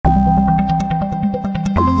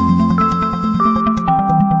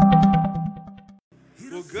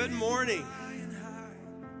morning.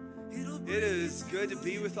 It is good to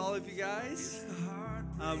be with all of you guys.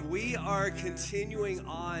 We are continuing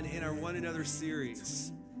on in our One Another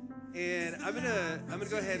series, and I'm gonna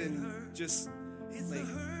go ahead and just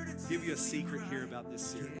give you a secret here about this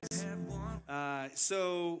series.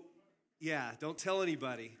 Don't tell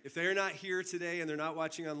anybody if they're not here today and they're not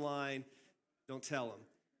watching online. Don't tell them.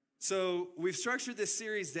 So we've structured this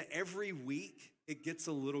series that every week it gets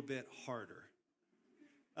a little bit harder.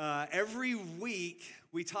 Every week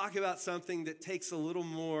we talk about something that takes a little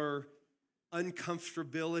more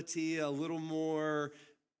uncomfortability, a little more,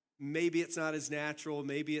 maybe it's not as natural,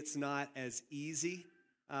 maybe it's not as easy.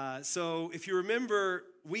 So if you remember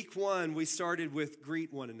week 1, we started with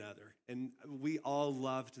greet one another, and we all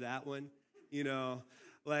loved that one. You know,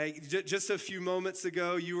 like just a few moments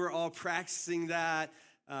ago, you were all practicing that.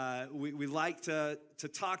 We like to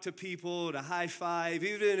talk to people, to high five.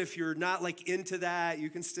 Even if you're not like into that, you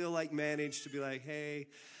can still like manage to be like, hey.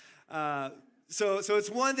 So it's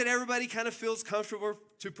one that everybody kind of feels comfortable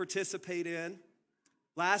to participate in.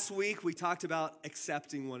 Last week, we talked about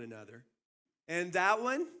accepting one another. And that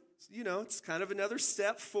one, you know, it's kind of another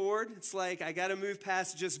step forward. It's like I got to move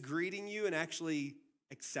past just greeting you and actually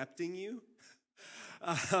accepting you.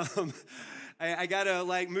 I gotta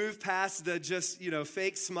like move past the just,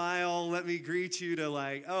 fake smile, let me greet you, to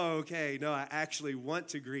like, oh, okay, no, I actually want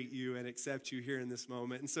to greet you and accept you here in this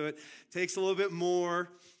moment. And so it takes a little bit more.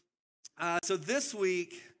 So this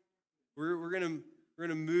week, we're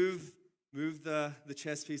gonna move the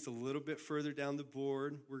chess piece a little bit further down the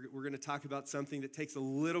board. We're gonna talk about something that takes a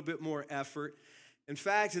little bit more effort. In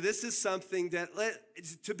fact, this is something that,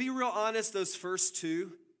 to be real honest, those first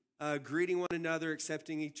two, greeting one another,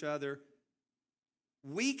 accepting each other,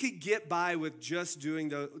 we could get by with just doing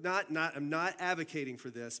those. I'm not advocating for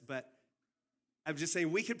this, but I'm just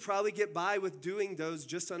saying we could probably get by with doing those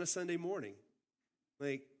just on a Sunday morning.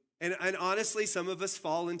 And honestly, some of us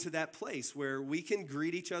fall into that place where we can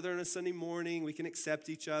greet each other on a Sunday morning, we can accept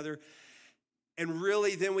each other, and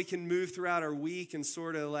really then we can move throughout our week and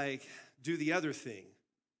sort of like do the other thing.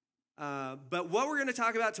 But what we're going to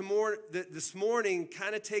talk about this morning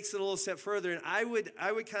kind of takes it a little step further, and I would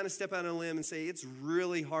kind of step out on a limb and say it's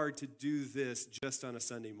really hard to do this just on a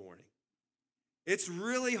Sunday morning. It's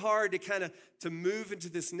really hard to move into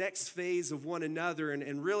this next phase of one another,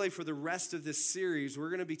 and really for the rest of this series, we're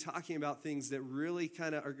going to be talking about things that really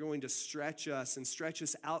kind of are going to stretch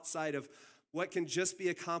us outside of what can just be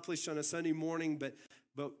accomplished on a Sunday morning, but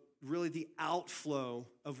really the outflow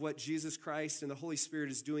of what Jesus Christ and the Holy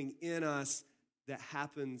Spirit is doing in us that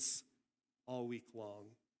happens all week long,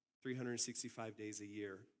 365 days a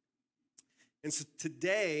year. And so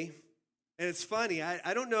today, and it's funny,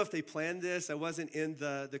 I don't know if they planned this, I wasn't in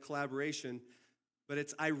the collaboration, but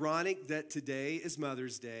it's ironic that today is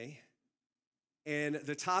Mother's Day, and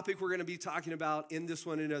the topic we're going to be talking about in this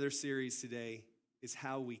One Another series today is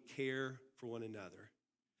how we care for one another.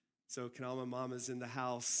 So can all my mamas in the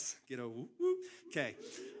house get a whoop whoop? Okay.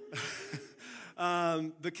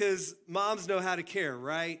 Because moms know how to care,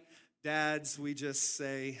 right? Dads, we just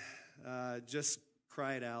say, just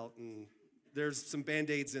cry it out, and there's some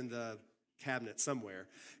Band-Aids in the cabinet somewhere,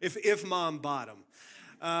 if mom bought them.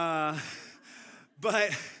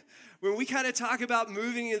 But when we kind of talk about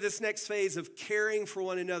moving into this next phase of caring for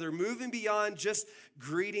one another, moving beyond just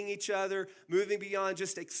greeting each other, moving beyond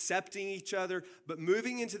just accepting each other, but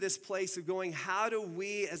moving into this place of going, how do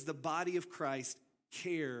we as the body of Christ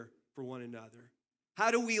care for one another? How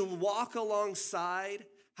do we walk alongside?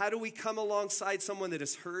 How do we come alongside someone that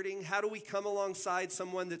is hurting? How do we come alongside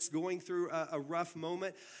someone that's going through a rough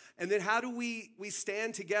moment? And then how do we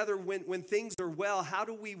stand together when things are well? How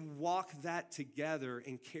do we walk that together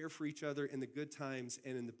and care for each other in the good times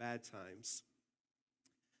and in the bad times?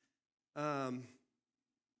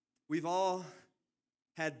 We've all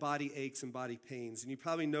had body aches and body pains, and you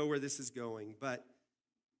probably know where this is going, but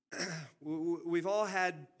we've all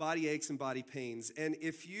had body aches and body pains. And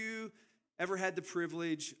if you ever had the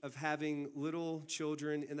privilege of having little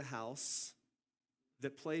children in the house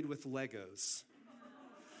that played with Legos,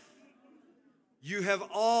 you have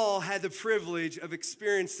all had the privilege of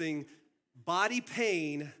experiencing body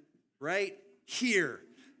pain right here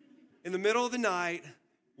in the middle of the night,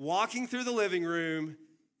 walking through the living room,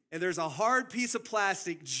 and there's a hard piece of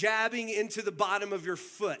plastic jabbing into the bottom of your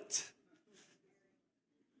foot.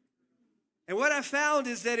 And what I found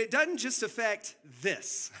is that it doesn't just affect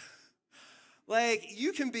this. Like,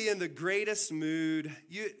 you can be in the greatest mood.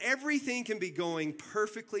 Everything can be going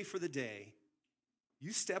perfectly for the day.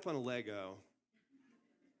 You step on a Lego.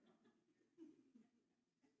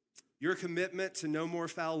 Your commitment to no more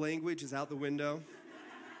foul language is out the window.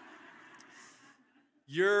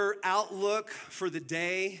 Your outlook for the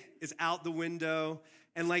day is out the window,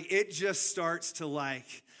 and like it just starts to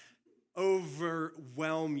like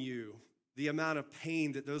overwhelm you, the amount of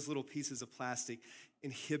pain that those little pieces of plastic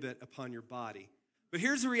inhibit upon your body. But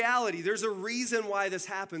here's the reality. There's a reason why this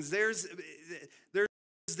happens. There's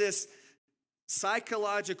this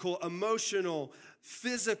psychological, emotional,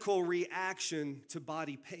 physical reaction to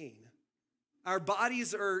body pain. Our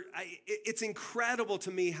bodies it's incredible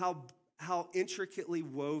to me how intricately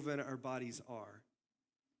woven our bodies are.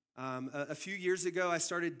 A few years ago, I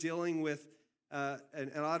started dealing with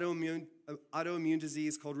an autoimmune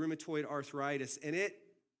disease called rheumatoid arthritis, and it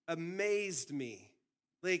amazed me.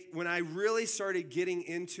 Like when I really started getting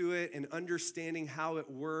into it and understanding how it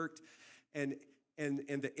worked and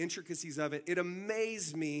the intricacies of it, it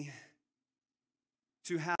amazed me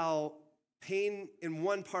to how pain in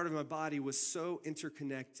one part of my body was so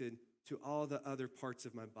interconnected to all the other parts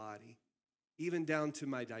of my body, even down to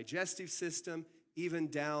my digestive system, even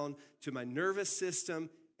down to my nervous system.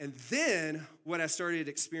 And then what I started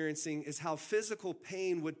experiencing is how physical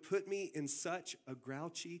pain would put me in such a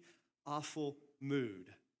grouchy, awful mood.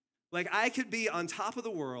 Like I could be on top of the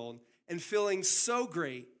world and feeling so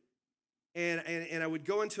great, and I would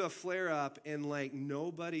go into a flare-up, and like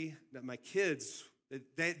nobody, my kids,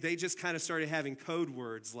 they just kind of started having code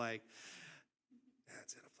words like,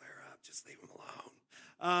 "That's in a flare-up, just leave them alone."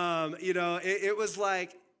 It was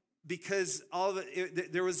like, because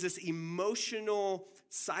there was this emotional,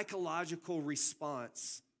 psychological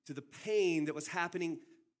response to the pain that was happening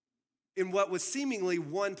in what was seemingly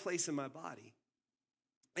one place in my body.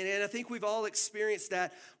 And I think we've all experienced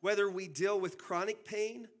that, whether we deal with chronic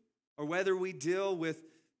pain or whether we deal with,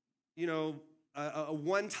 a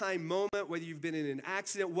one-time moment, whether you've been in an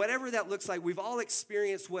accident, whatever that looks like, we've all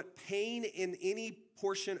experienced what pain in any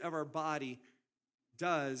portion of our body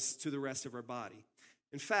does to the rest of our body.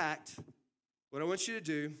 In fact, what I want you to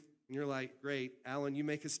do, and you're like, great, Alan, you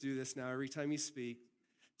make us do this now every time you speak,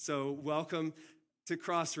 so welcome to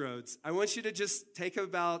Crossroads. I want you to just take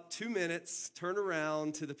about 2 minutes, turn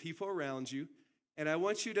around to the people around you, and I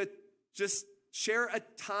want you to just share a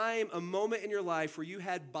time, a moment in your life where you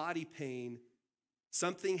had body pain.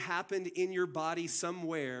 Something happened in your body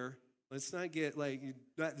somewhere. Let's not get like,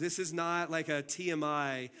 this is not like a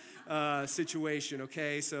TMI situation,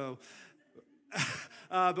 okay? So,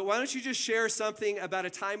 but why don't you just share something about a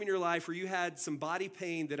time in your life where you had some body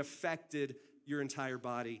pain that affected your entire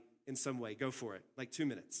body in some way. Go for it, like 2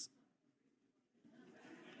 minutes.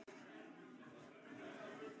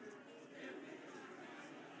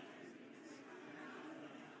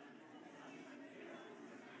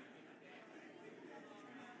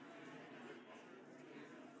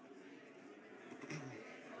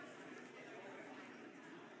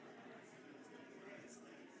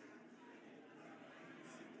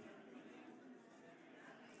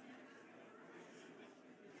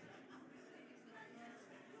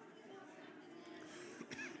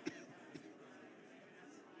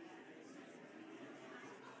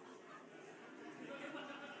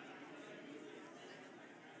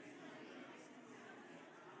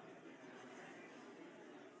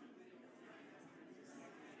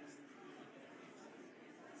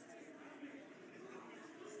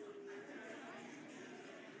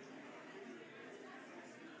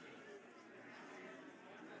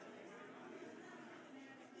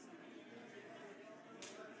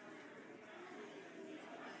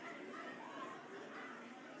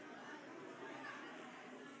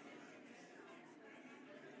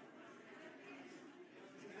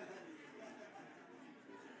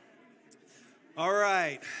 All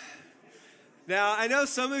right. Now, I know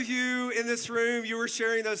some of you in this room, you were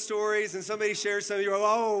sharing those stories, and somebody shared some, you're like,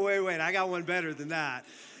 oh, wait, I got one better than that.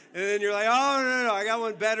 And then you're like, oh, no, I got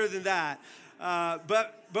one better than that.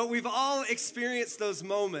 But we've all experienced those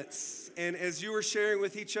moments. And as you were sharing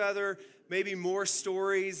with each other, maybe more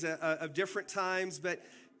stories of different times, but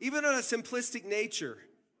even on a simplistic nature,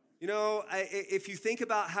 if you think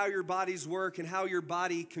about how your bodies work and how your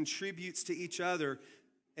body contributes to each other,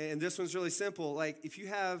 and this one's really simple, like if you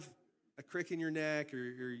have a crick in your neck or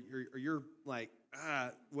you're like,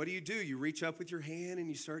 what do? You reach up with your hand and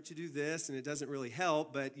you start to do this, and it doesn't really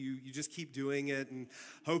help, but you just keep doing it and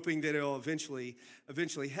hoping that it'll eventually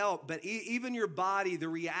help. But even your body, the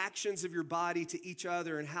reactions of your body to each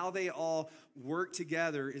other and how they all work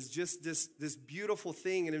together is just this beautiful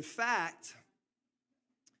thing. And in fact,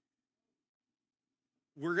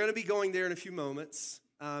 we're going to be going there in a few moments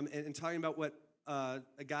and talking about what a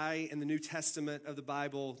guy in the New Testament of the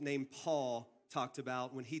Bible named Paul talked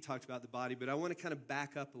about when he talked about the body. But I want to kind of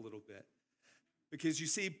back up a little bit, because you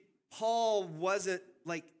see, Paul wasn't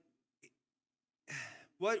like,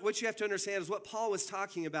 What you have to understand is what Paul was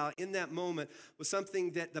talking about in that moment was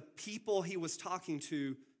something that the people he was talking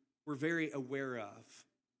to were very aware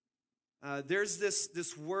of. There's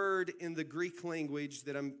this word in the Greek language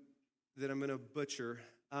that I'm going to butcher,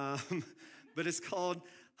 but it's called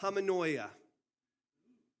hominoia.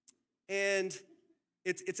 And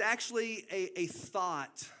it's actually a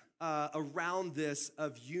thought around this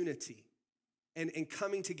of unity and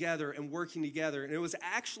coming together and working together. And it was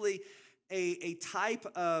actually a type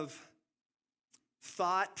of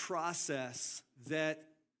thought process that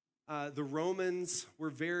the Romans were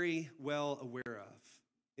very well aware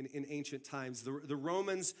of in ancient times. The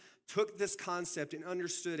Romans took this concept and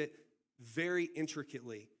understood it very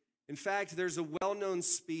intricately. In fact, there's a well-known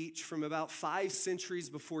speech from about 5 centuries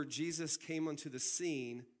before Jesus came onto the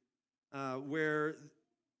scene where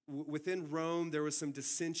within Rome there was some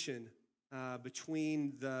dissension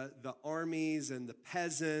between the armies and the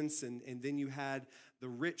peasants, and then you had the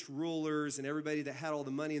rich rulers and everybody that had all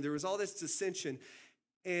the money, and there was all this dissension.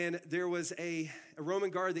 And there was a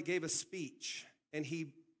Roman guard that gave a speech, and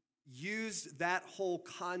he used that whole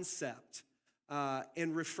concept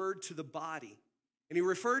and referred to the body. And he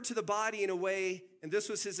referred to the body in a way, and this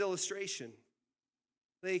was his illustration.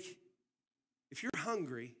 Like, if you're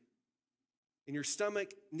hungry and your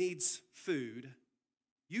stomach needs food,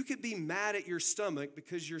 you could be mad at your stomach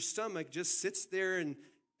because your stomach just sits there and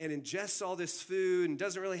ingests all this food and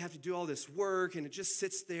doesn't really have to do all this work, and it just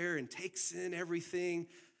sits there and takes in everything.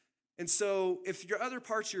 And so if your other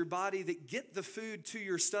parts of your body that get the food to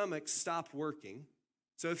your stomach stop working,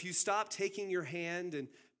 so if you stop taking your hand and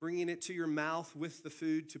bringing it to your mouth with the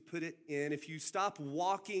food to put it in, if you stop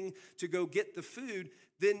walking to go get the food,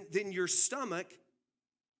 then your stomach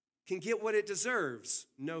can get what it deserves,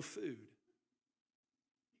 no food.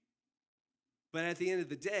 But at the end of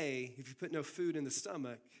the day, if you put no food in the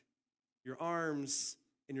stomach, your arms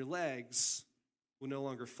and your legs will no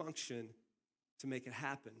longer function to make it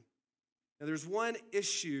happen. Now, there's one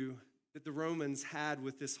issue that the Romans had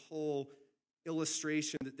with this whole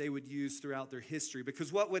illustration that they would use throughout their history,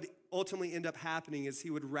 because what would ultimately end up happening is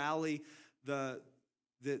he would rally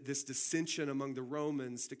this dissension among the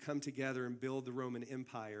Romans to come together and build the Roman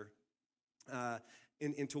Empire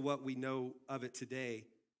into what we know of it today.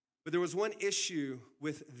 But there was one issue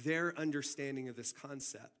with their understanding of this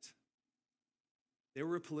concept. They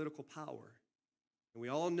were a political power. And we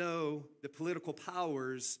all know that political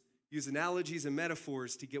powers use analogies and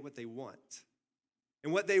metaphors to get what they want.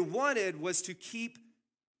 And what they wanted was to keep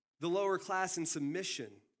the lower class in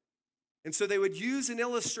submission. And so they would use an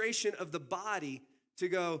illustration of the body to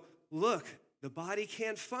go, look, the body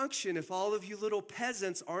can't function if all of you little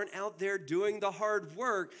peasants aren't out there doing the hard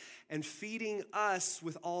work and feeding us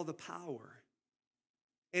with all the power.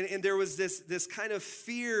 And there was this kind of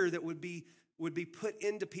fear that would be put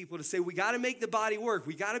into people to say, we got to make the body work.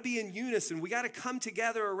 We got to be in unison. We got to come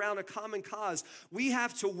together around a common cause. We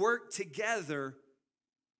have to work together,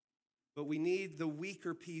 but we need the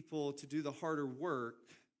weaker people to do the harder work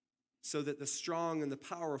so that the strong and the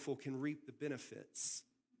powerful can reap the benefits.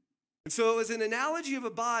 And so it was an analogy of a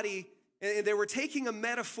body, and they were taking a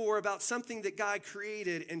metaphor about something that God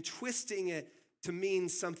created and twisting it to mean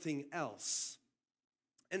something else.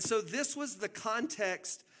 And so this was the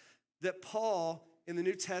context that Paul in the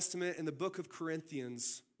New Testament in the book of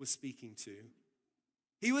Corinthians was speaking to.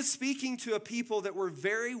 He was speaking to a people that were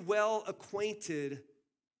very well acquainted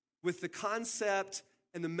with the concept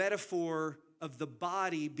and the metaphor of the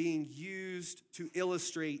body being used to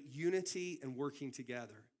illustrate unity and working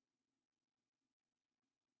together.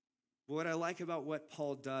 What I like about what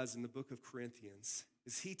Paul does in the book of Corinthians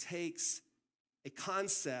is he takes a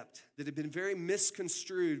concept that had been very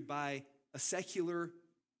misconstrued by a secular,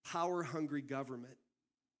 power-hungry government,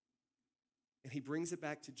 and he brings it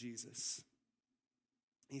back to Jesus.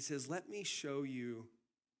 He says, let me show you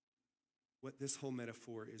what this whole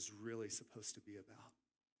metaphor is really supposed to be about.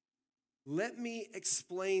 Let me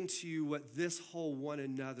explain to you what this whole one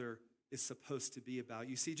another is supposed to be about.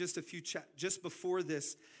 You see, just before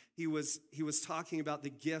this, he was talking about the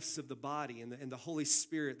gifts of the body and the Holy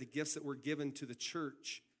Spirit, the gifts that were given to the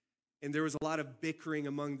church. And there was a lot of bickering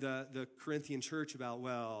among the Corinthian church about,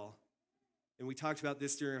 and we talked about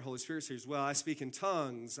this during our Holy Spirit series, I speak in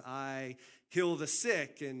tongues, I heal the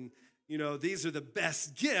sick, and these are the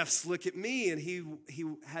best gifts, look at me. And he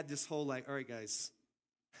had this whole all right, guys,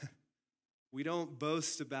 we don't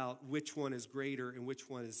boast about which one is greater and which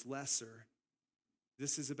one is lesser.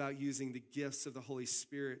 This is about using the gifts of the Holy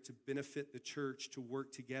Spirit to benefit the church, to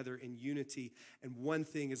work together in unity, and one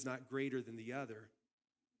thing is not greater than the other,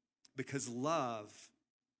 because love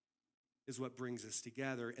is what brings us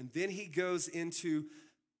together. And then he goes into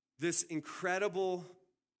this incredible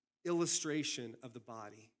illustration of the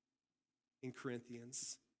body in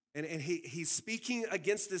Corinthians. And he's speaking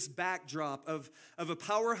against this backdrop of a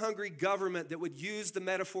power-hungry government that would use the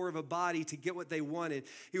metaphor of a body to get what they wanted.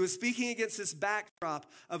 He was speaking against this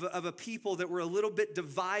backdrop of a people that were a little bit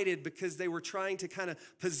divided because they were trying to kind of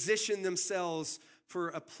position themselves for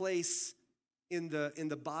a place in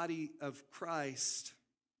the body of Christ.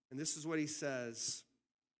 And this is what he says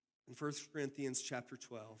in 1 Corinthians chapter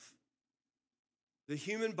 12. The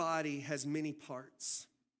human body has many parts,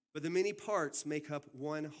 but the many parts make up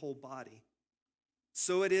one whole body.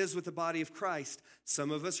 So it is with the body of Christ.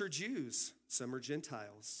 Some of us are Jews, some are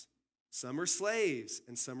Gentiles. Some are slaves,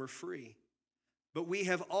 and some are free. But we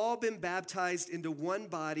have all been baptized into one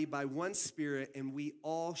body by one Spirit, and we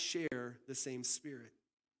all share the same Spirit.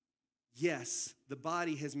 Yes, the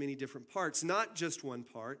body has many different parts, not just one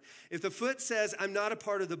part. If the foot says, I'm not a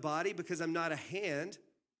part of the body because I'm not a hand,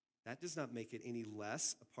 that does not make it any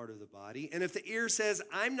less a part of the body. And if the ear says,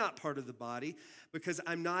 I'm not part of the body because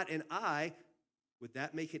I'm not an eye, would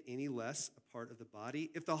that make it any less a part of the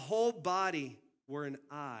body? If the whole body were an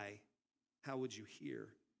eye, how would you hear?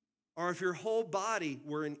 Or if your whole body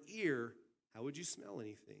were an ear, how would you smell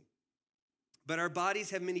anything? But our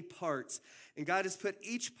bodies have many parts, and God has put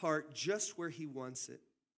each part just where he wants it.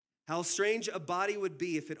 How strange a body would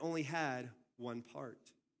be if it only had one part.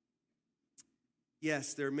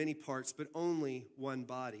 Yes, there are many parts, but only one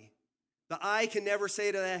body. The eye can never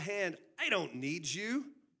say to the hand, I don't need you.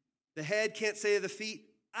 The head can't say to the feet,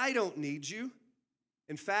 I don't need you.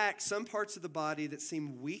 In fact, some parts of the body that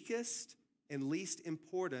seem weakest and least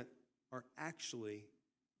important are actually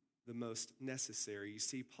the most necessary. You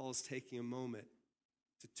see, Paul's taking a moment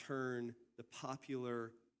to turn the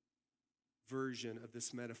popular version of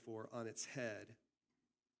this metaphor on its head.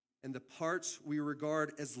 And the parts we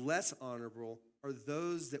regard as less honorable are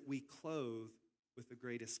those that we clothe with the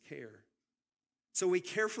greatest care. So we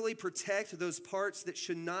carefully protect those parts that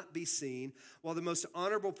should not be seen, while the most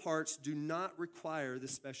honorable parts do not require the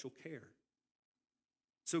special care.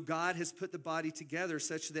 So God has put the body together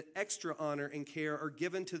such that extra honor and care are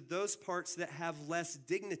given to those parts that have less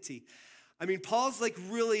dignity. I mean, Paul's like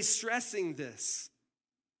really stressing this.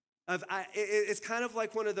 It's kind of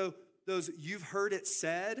like one of those, you've heard it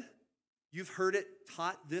said, you've heard it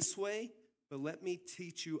taught this way, but let me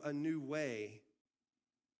teach you a new way.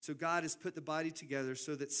 So God has put the body together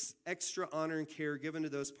so that extra honor and care are given to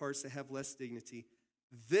those parts that have less dignity.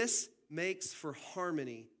 This makes for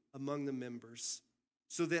harmony among the members,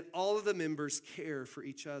 so that all of the members care for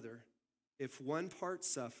each other. If one part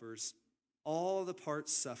suffers, all the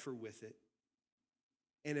parts suffer with it.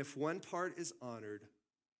 And if one part is honored,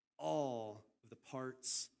 all of the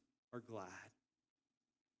parts are glad.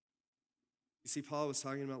 You see, Paul was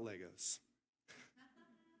talking about Legos.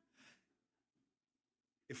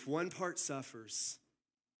 If one part suffers,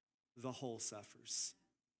 the whole suffers.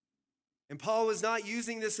 And Paul was not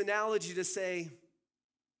using this analogy to say,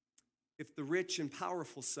 if the rich and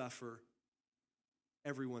powerful suffer,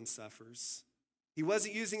 everyone suffers. He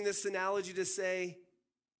wasn't using this analogy to say,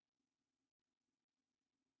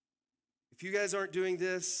 if you guys aren't doing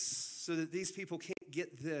this so that these people can't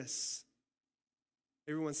get this,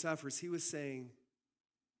 everyone suffers. He was saying,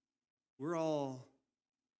 we're all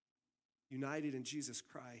united in Jesus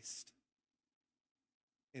Christ.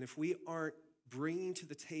 And if we aren't bringing to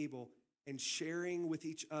the table and sharing with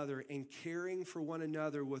each other and caring for one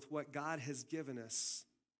another with what God has given us,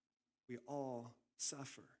 we all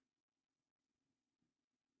suffer.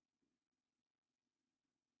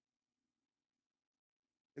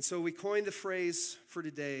 And so we coined the phrase for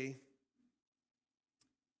today,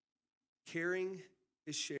 caring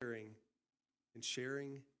is sharing, and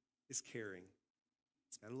sharing is caring.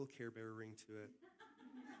 It's got a little Care Bear ring to it.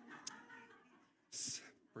 Just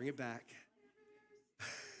bring it back.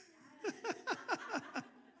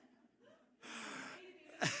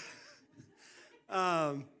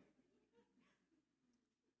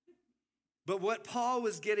 But what Paul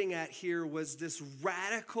was getting at here was this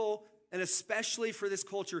radical, and especially for this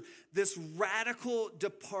culture, this radical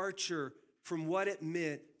departure from what it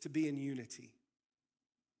meant to be in unity.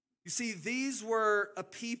 You see, these were a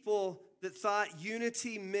people that thought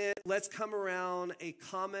unity meant let's come around a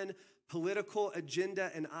common political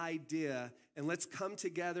agenda and idea, and let's come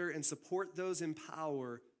together and support those in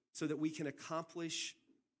power so that we can accomplish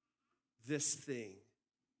this thing.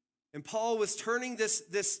 And Paul was turning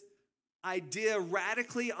this idea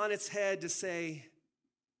radically on its head to say,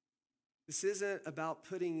 This isn't about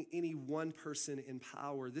putting any one person in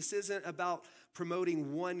power. This isn't about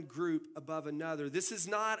promoting one group above another. This is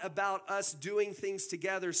not about us doing things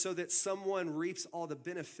together so that someone reaps all the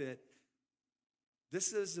benefit.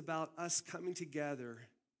 This is about us coming together,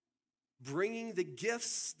 bringing the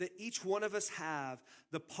gifts that each one of us have,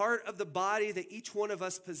 the part of the body that each one of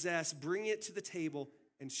us possess, bringing it to the table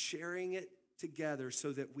and sharing it together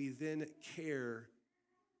so that we then care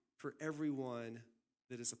for everyone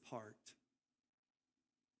that is a part.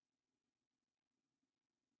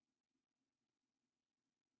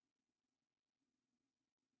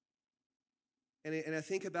 And I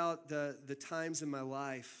think about the times in my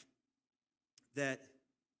life that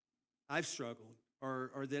I've struggled,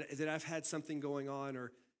 or that I've had something going on,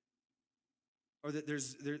 or that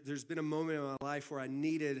there's been a moment in my life where I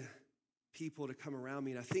needed people to come around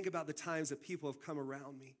me. And I think about the times that people have come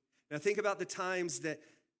around me. And I think about the times that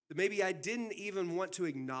maybe I didn't even want to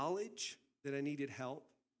acknowledge that I needed help.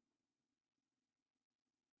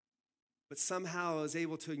 But somehow I was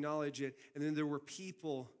able to acknowledge it, and then there were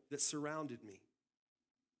people that surrounded me.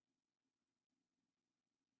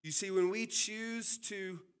 You see, when we choose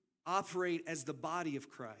to operate as the body of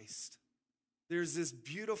Christ, there's this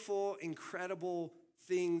beautiful, incredible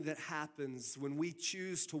thing that happens when we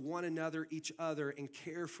choose to one another, each other, and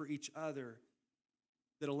care for each other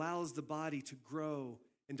that allows the body to grow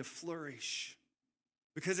and to flourish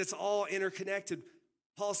because it's all interconnected.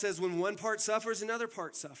 Paul says when one part suffers, another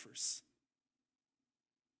part suffers.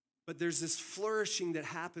 But there's this flourishing that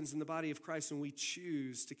happens in the body of Christ when we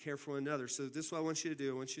choose to care for one another. So this is what I want you to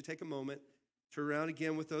do. I want you to take a moment, turn around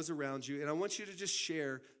again with those around you, and I want you to just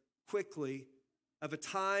share quickly of a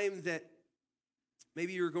time that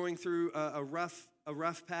maybe you were going through a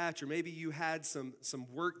rough patch, or maybe you had some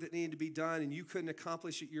work that needed to be done and you couldn't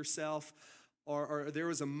accomplish it yourself, or there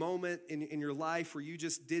was a moment in your life where you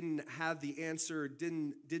just didn't have the answer, or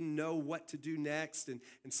didn't know what to do next, and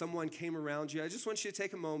someone came around you. I just want you to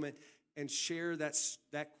take a moment and share that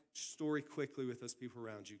story quickly with those people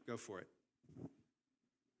around you. Go for it.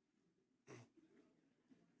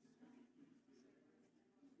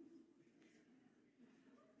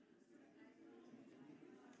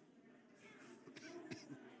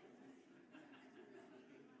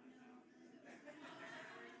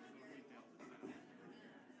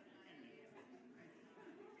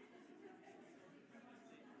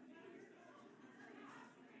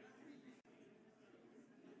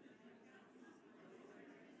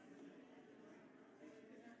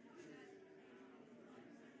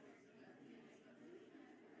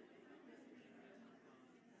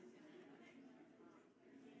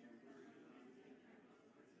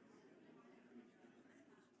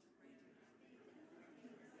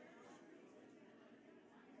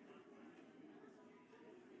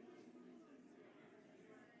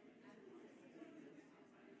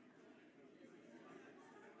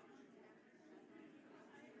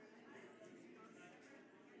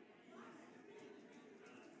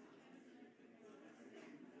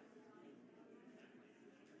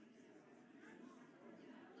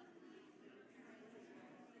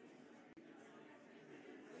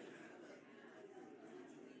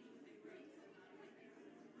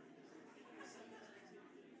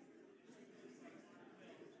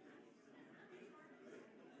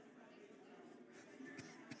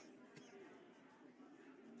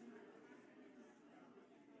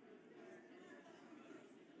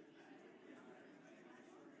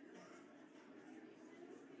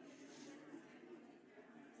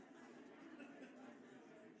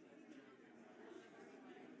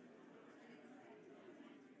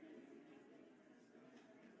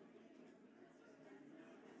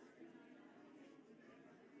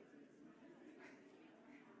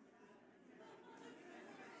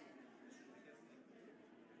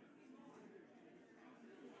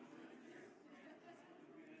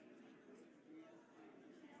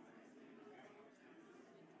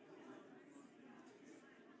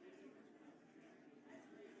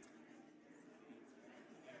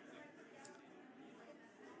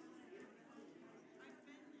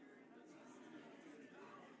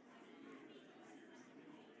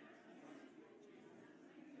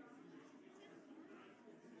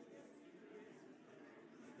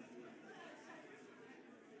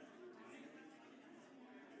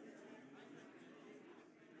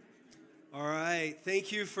 All right.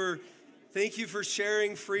 Thank you for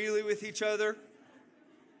sharing freely with each other.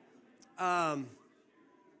 As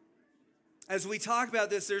we talk about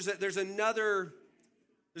this, there's another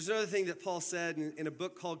thing that Paul said in a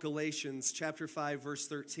book called Galatians, chapter 5, verse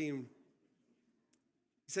 13.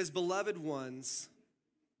 He says, "Beloved ones,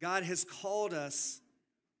 God has called us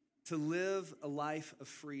to live a life of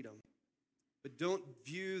freedom. But don't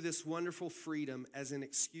view this wonderful freedom as an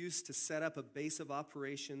excuse to set up a base of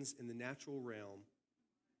operations in the natural realm.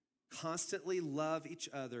 Constantly love each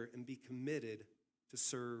other and be committed to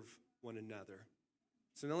serve one another.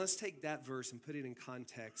 So now let's take that verse and put it in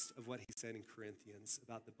context of what he said in Corinthians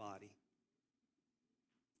about the body.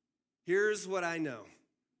 Here's what I know.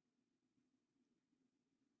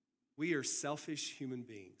 We are selfish human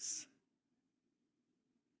beings.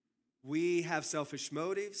 We have selfish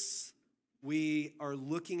motives. We are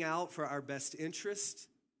looking out for our best interest.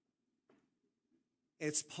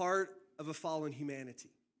 It's part of a fallen humanity.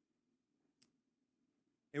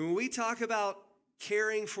 And when we talk about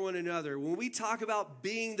caring for one another, when we talk about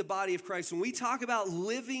being the body of Christ, when we talk about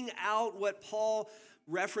living out what Paul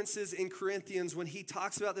references in Corinthians when he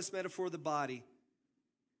talks about this metaphor of the body,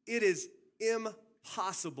 it is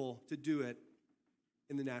impossible to do it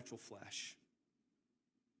in the natural flesh.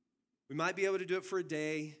 We might be able to do it for a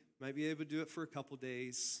day, might be able to do it for a couple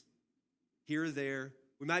days, here or there.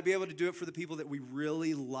 We might be able to do it for the people that we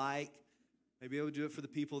really like, might be able to do it for the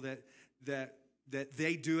people that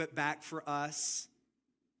they do it back for us.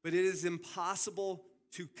 But it is impossible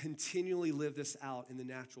to continually live this out in the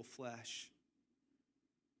natural flesh.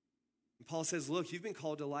 And Paul says, look, you've been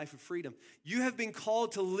called to a life of freedom. You have been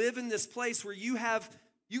called to live in this place where you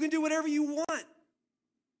can do whatever you want.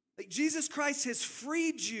 Like Jesus Christ has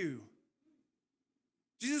freed you.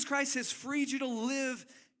 Jesus Christ has freed you to live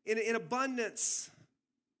in abundance.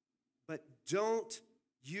 But don't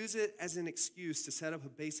use it as an excuse to set up a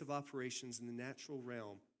base of operations in the natural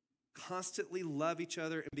realm. Constantly love each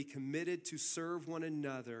other and be committed to serve one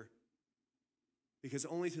another, because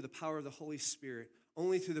only through the power of the Holy Spirit,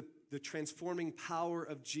 only through the transforming power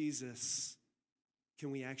of Jesus can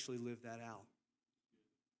we actually live that out.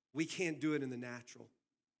 We can't do it in the natural.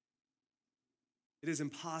 It is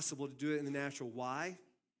impossible to do it in the natural. Why?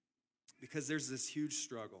 Because there's this huge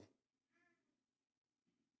struggle.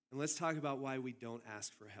 And let's talk about why we don't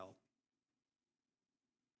ask for help.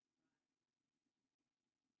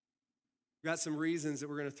 We've got some reasons that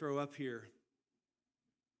we're going to throw up here.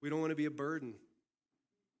 We don't want to be a burden.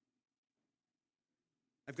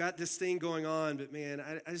 I've got this thing going on, but man,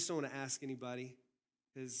 I just don't want to ask anybody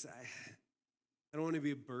because I don't want to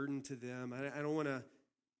be a burden to them. I don't want to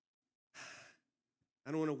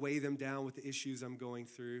weigh them down with the issues I'm going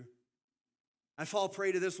through. I fall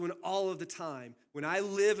prey to this one all of the time. When I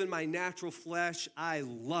live in my natural flesh, I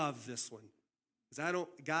love this one. Because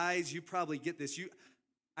guys, you probably get this.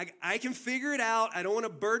 I can figure it out. I don't want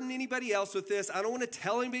to burden anybody else with this. I don't want to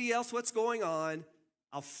tell anybody else what's going on.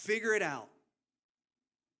 I'll figure it out.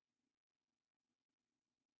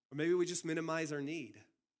 Or maybe we just minimize our need.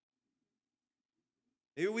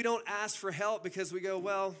 Maybe we don't ask for help because we go,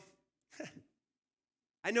 well,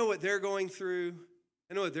 I know what they're going through.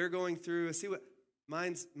 I know what they're going through. I see what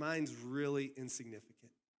mine's really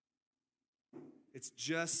insignificant. It's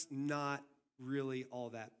just not really all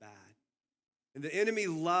that bad. And the enemy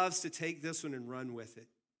loves to take this one and run with it,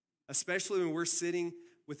 especially when we're sitting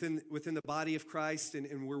within the body of Christ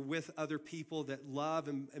and we're with other people that love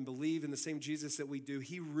and believe in the same Jesus that we do.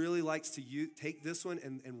 He really likes to take this one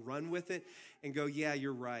and run with it and go, yeah,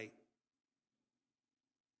 you're right.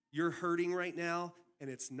 You're hurting right now, and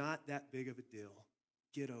it's not that big of a deal.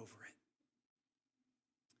 Get over it.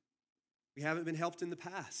 We haven't been helped in the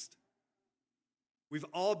past. We've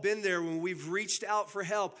all been there when we've reached out for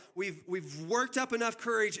help. We've worked up enough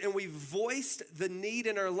courage and we've voiced the need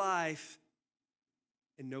in our life,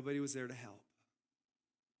 and nobody was there to help.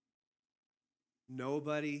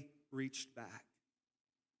 Nobody reached back.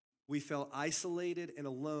 We felt isolated and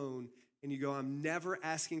alone, and you go, I'm never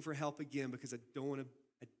asking for help again because I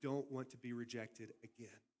don't want to be rejected again.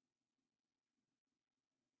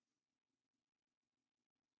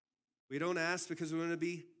 We don't ask because we want to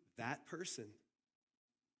be that person.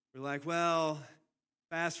 We're like, well,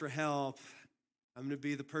 if I ask for help, I'm going to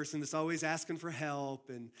be the person that's always asking for help.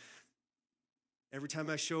 And every time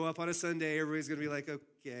I show up on a Sunday, everybody's going to be like,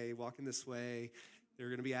 okay, walking this way. They're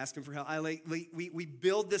going to be asking for help. We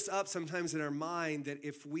build this up sometimes in our mind that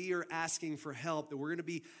if we are asking for help, that we're going to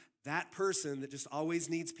be that person that just always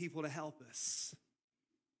needs people to help us.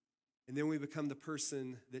 And then we become the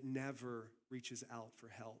person that never reaches out for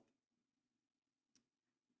help.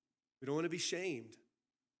 We don't want to be shamed.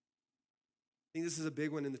 I think this is a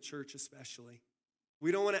big one in the church especially.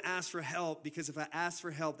 We don't want to ask for help because if I ask for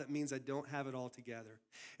help, that means I don't have it all together.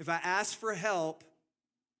 If I ask for help,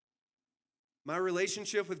 my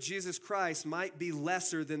relationship with Jesus Christ might be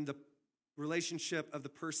lesser than the relationship of the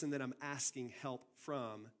person that I'm asking help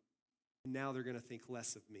from. And now they're going to think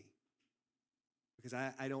less of me because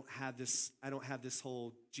I don't have this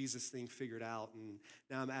whole Jesus thing figured out, and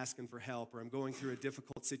now I'm asking for help, or I'm going through a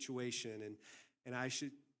difficult situation, and I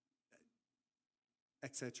should,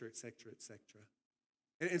 et cetera, et cetera, et cetera.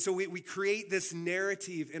 And so we create this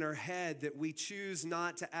narrative in our head that we choose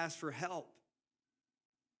not to ask for help.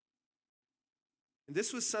 And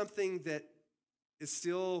this was something that is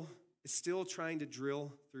still trying to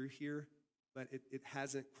drill through here, but it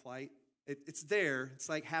hasn't quite. It's there. It's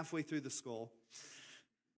like halfway through the skull.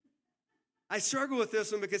 I struggle with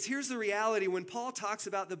this one because here's the reality. When Paul talks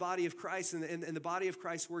about the body of Christ and the body of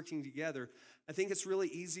Christ working together, I think it's really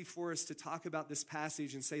easy for us to talk about this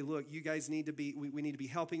passage and say, look, you guys need to be, we need to be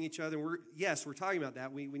helping each other. We're talking about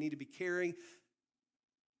that. We need to be caring.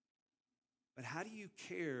 But how do you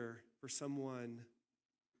care for someone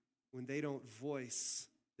when they don't voice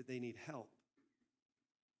that they need help?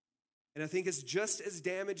 And I think it's just as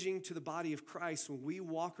damaging to the body of Christ when we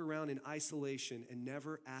walk around in isolation and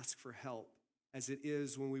never ask for help as it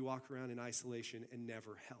is when we walk around in isolation and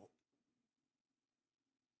never help.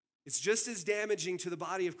 It's just as damaging to the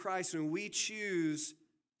body of Christ when we choose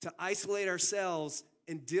to isolate ourselves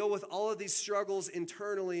and deal with all of these struggles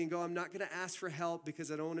internally and go, I'm not going to ask for help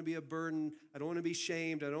because I don't want to be a burden. I don't want to be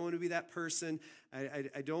shamed. I don't want to be that person.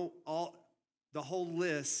 The whole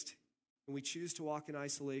list. And we choose to walk in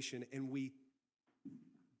isolation and we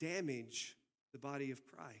damage the body of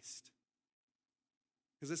Christ.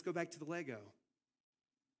 Because let's go back to the Lego.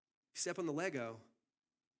 You step on the Lego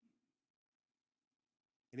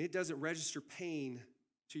and it doesn't register pain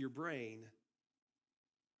to your brain,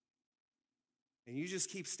 and you just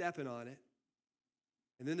keep stepping on it,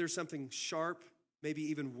 and then there's something sharp, maybe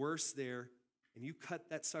even worse there, and you cut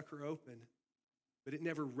that sucker open, but it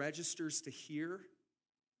never registers to here,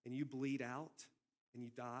 and you bleed out and you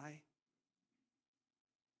die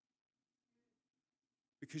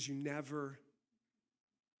because you never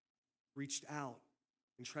reached out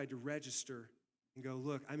and tried to register and go,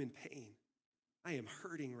 look, I'm in pain. I am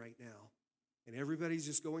hurting right now. And everybody's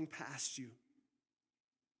just going past you.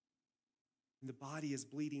 And the body is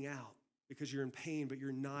bleeding out because you're in pain, but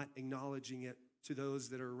you're not acknowledging it to those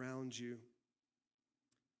that are around you.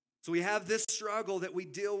 So we have this struggle that we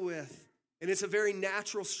deal with. And it's a very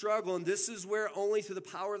natural struggle, and this is where only through the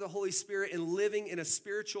power of the Holy Spirit and living in a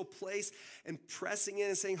spiritual place and pressing in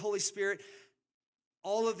and saying, Holy Spirit,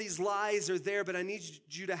 all of these lies are there, but I need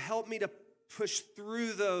you to help me to push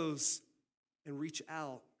through those and reach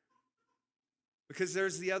out. Because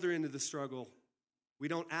there's the other end of the struggle. We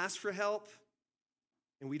don't ask for help,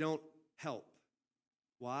 and we don't help.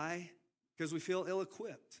 Why? Because we feel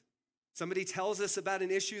ill-equipped. Somebody tells us about an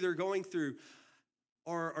issue they're going through,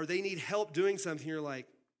 or they need help doing something, you're like,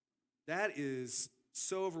 that is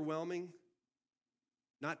so overwhelming,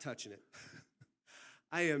 not touching it.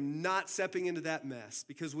 I am not stepping into that mess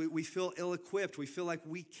because we feel ill-equipped. We feel like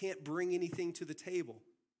we can't bring anything to the table.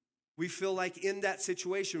 We feel like in that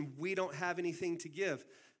situation, we don't have anything to give.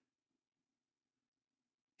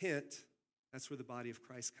 Hint, that's where the body of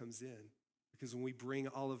Christ comes in. Because when we bring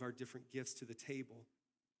all of our different gifts to the table,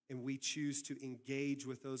 and we choose to engage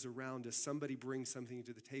with those around us, somebody brings something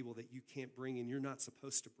to the table that you can't bring and you're not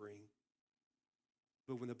supposed to bring.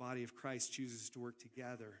 But when the body of Christ chooses to work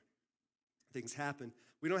together, things happen.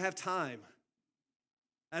 We don't have time.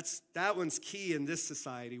 That one's key in this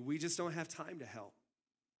society. We just don't have time to help.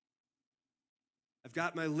 I've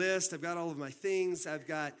got my list. I've got all of my things. I've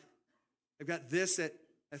got this at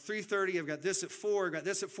 3:30. I've got this at 4. I've got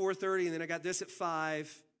this at 4:30, and then I got this at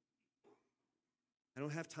 5. I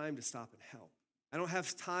don't have time to stop and help. I don't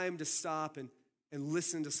have time to stop and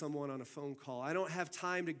listen to someone on a phone call. I don't have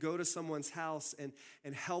time to go to someone's house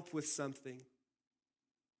and help with something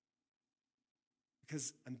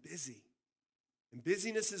because I'm busy. And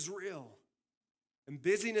busyness is real. And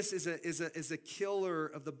busyness is a killer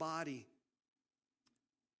of the body.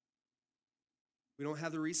 We don't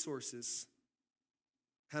have the resources.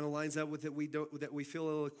 Kind of lines up with it. That we feel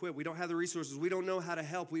ill-equipped. We don't have the resources. We don't know how to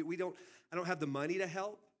help. I don't have the money to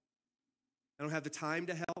help. I don't have the time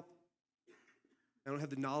to help. I don't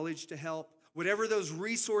have the knowledge to help. Whatever those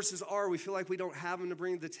resources are, we feel like we don't have them to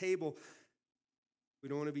bring to the table. We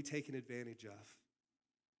don't want to be taken advantage of.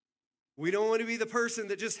 We don't want to be the person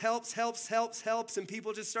that just helps, and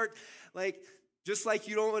people just start just like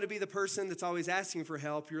you don't want to be the person that's always asking for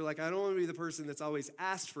help. You're like, I don't want to be the person that's always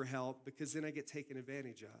asked for help because then I get taken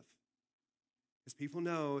advantage of. Because people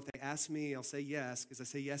know if they ask me, I'll say yes because I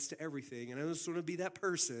say yes to everything. And I just want to be that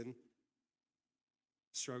person.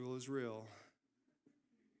 Struggle is real.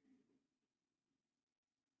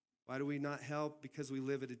 Why do we not help? Because we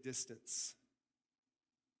live at a distance.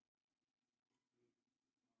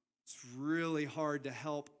 It's really hard to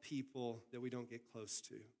help people that we don't get close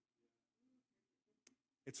to.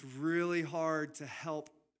 It's really hard to help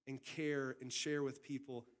and care and share with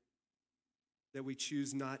people that we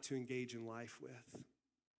choose not to engage in life with.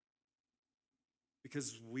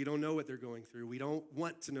 Because we don't know what they're going through. We don't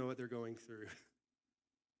want to know what they're going through.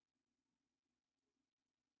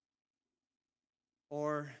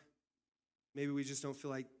 Or maybe we just don't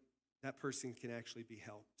feel like that person can actually be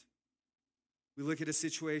helped. We look at a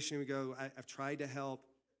situation and we go, I've tried to help.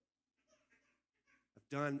 I've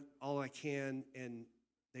done all I can, and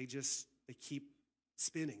they keep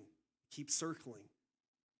spinning, keep circling.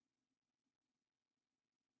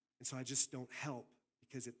 And so I just don't help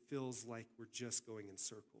because it feels like we're just going in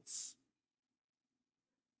circles.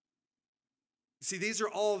 You see, these are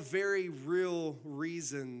all very real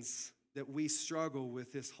reasons that we struggle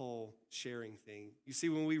with this whole sharing thing. You see,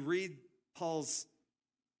 when we read Paul's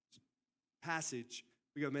passage,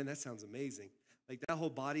 we go, man, that sounds amazing. Like that whole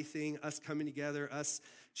body thing, us coming together, us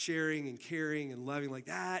sharing and caring and loving like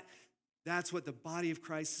that, that's what the body of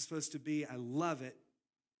Christ is supposed to be. I love it.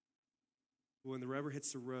 But when the rubber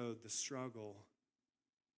hits the road, the struggle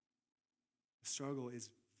is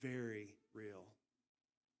very real.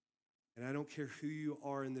 And I don't care who you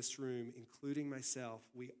are in this room, including myself,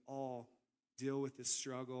 we all deal with this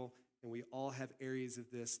struggle, and we all have areas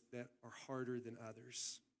of this that are harder than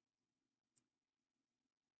others.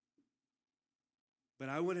 But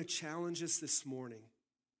I want to challenge us this morning.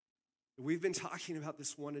 We've been talking about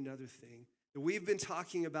this one another thing. We've been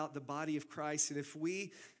talking about the body of Christ, and if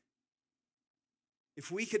we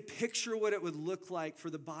could picture what it would look like for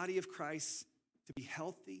the body of Christ to be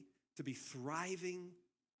healthy, to be thriving,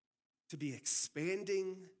 to be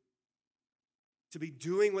expanding, to be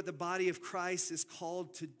doing what the body of Christ is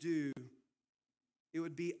called to do, it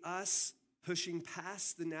would be us pushing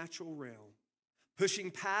past the natural realm,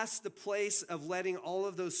 pushing past the place of letting all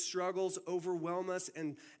of those struggles overwhelm us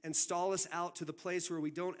and stall us out to the place where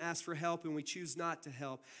we don't ask for help and we choose not to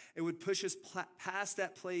help. It would push us past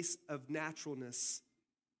that place of naturalness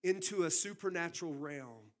into a supernatural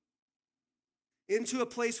realm, into a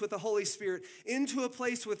place with the Holy Spirit, into a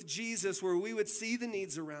place with Jesus where we would see the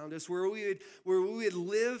needs around us, where we would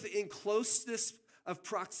live in closeness of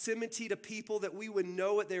proximity to people, that we would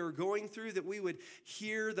know what they were going through, that we would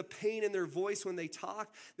hear the pain in their voice when they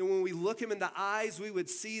talk, that when we look them in the eyes, we would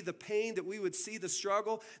see the pain, that we would see the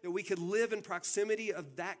struggle, that we could live in proximity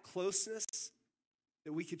of that closeness,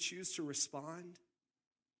 that we could choose to respond.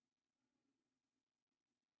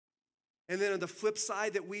 And then on the flip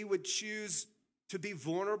side, that we would choose to be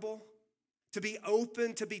vulnerable, to be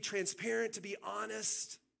open, to be transparent, to be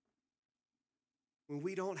honest when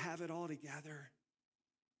we don't have it all together.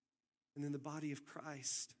 And then the body of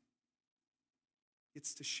Christ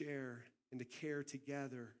gets to share and to care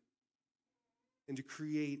together and to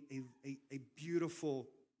create a beautiful,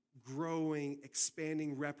 growing,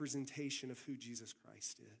 expanding representation of who Jesus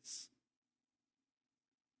Christ is.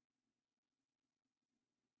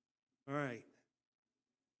 All right.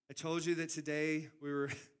 I told you that today we were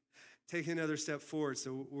taking another step forward,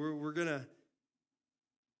 so we're gonna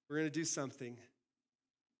do something.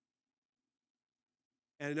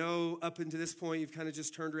 And I know up until this point, you've kind of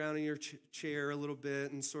just turned around in your chair a little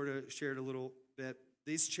bit and sort of shared a little bit.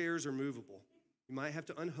 These chairs are movable. You might have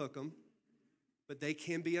to unhook them, but they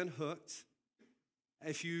can be unhooked.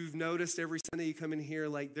 If you've noticed, every Sunday you come in here,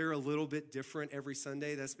 like they're a little bit different every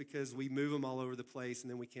Sunday. That's because we move them all over the place,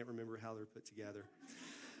 and then we can't remember how they're put together.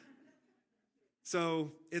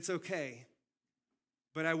 So it's okay.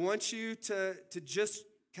 But I want you to just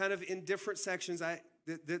kind of in different sections,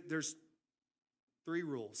 there's 3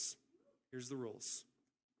 rules. Here's the rules.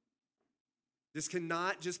 This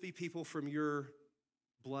cannot just be people from your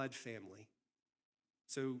blood family.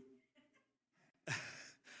 So,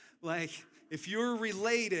 like, if you're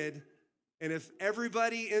related, and if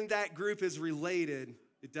everybody in that group is related,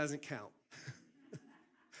 it doesn't count.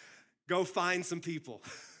 Go find some people.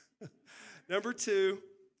 Number 2,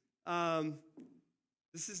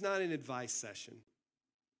 this is not an advice session.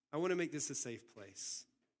 I want to make this a safe place.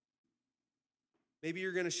 Maybe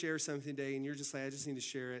you're going to share something today and you're just like, I just need to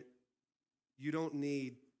share it. You don't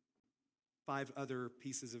need 5 other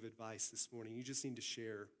pieces of advice this morning. You just need to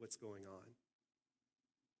share what's going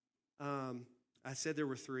on. I said there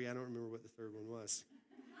were 3. I don't remember what the third one was.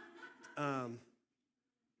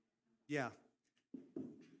 Yeah.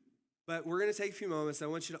 But we're going to take a few moments. I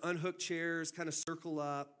want you to unhook chairs, kind of circle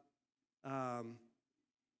up.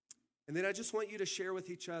 And then I just want you to share with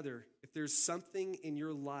each other if there's something in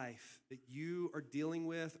your life that you are dealing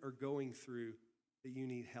with or going through that you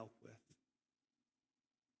need help with.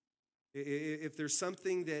 If there's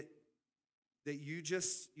something that that you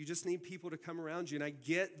just need people to come around you. And I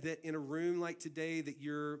get that in a room like today that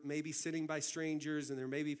you're maybe sitting by strangers and there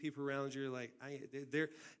may be people around you like,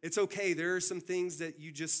 it's okay. There are some things that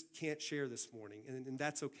you just can't share this morning, and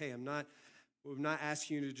that's okay. I'm not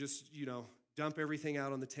asking you to just, dump everything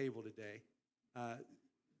out on the table today.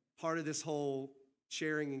 Part of this whole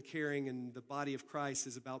sharing and caring in the body of Christ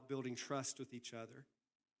is about building trust with each other.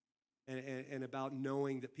 And about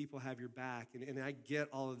knowing that people have your back. And I get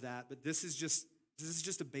all of that, but this is just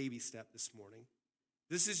a baby step this morning.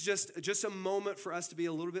 This is just a moment for us to be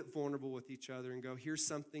a little bit vulnerable with each other and go, here's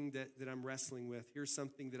something that I'm wrestling with. Here's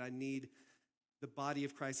something that I need the body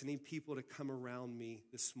of Christ. I need people to come around me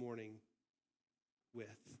this morning with.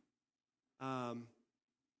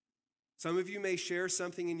 Some of you may share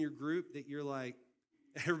something in your group that you're like,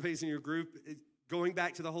 everybody's in your group, going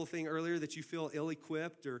back to the whole thing earlier, that you feel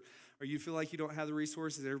ill-equipped or you feel like you don't have the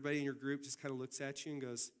resources. Everybody in your group just kind of looks at you and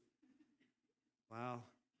goes, wow.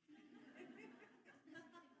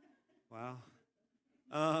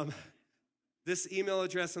 Wow. This email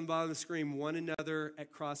address on the bottom of the screen,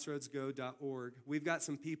 oneanother@crossroadsgo.org. We've got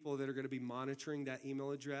some people that are going to be monitoring that email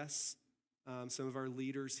address, some of our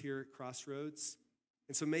leaders here at Crossroads.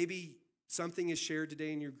 And so maybe something is shared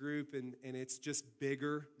today in your group and it's just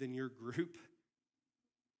bigger than your group.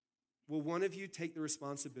 Will one of you take the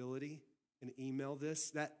responsibility and email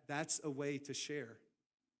this? That's a way to share.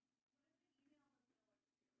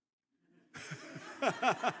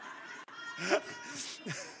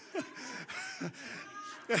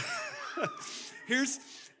 Here's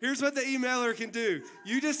what the emailer can do.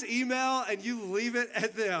 You just email and you leave it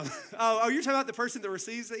at them. Oh, you're talking about the person that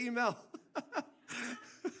receives the email?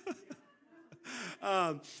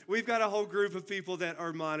 We've got a whole group of people that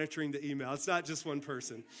are monitoring the email. It's not just one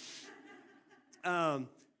person.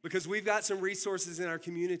 Because we've got some resources in our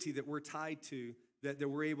community that we're tied to, that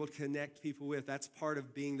we're able to connect people with. That's part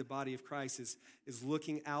of being the body of Christ, is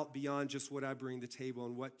looking out beyond just what I bring to the table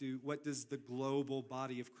and what does the global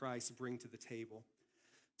body of Christ bring to the table.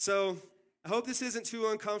 So I hope this isn't too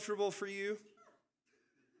uncomfortable for you.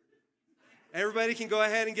 Everybody can go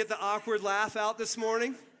ahead and get the awkward laugh out this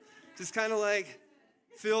morning. Just kind of like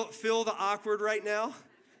feel the awkward right now.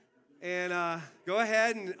 And go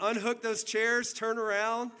ahead and unhook those chairs, turn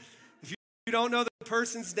around. If you don't know the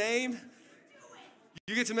person's name,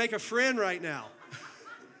 you get to make a friend right now.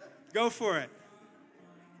 Go for it.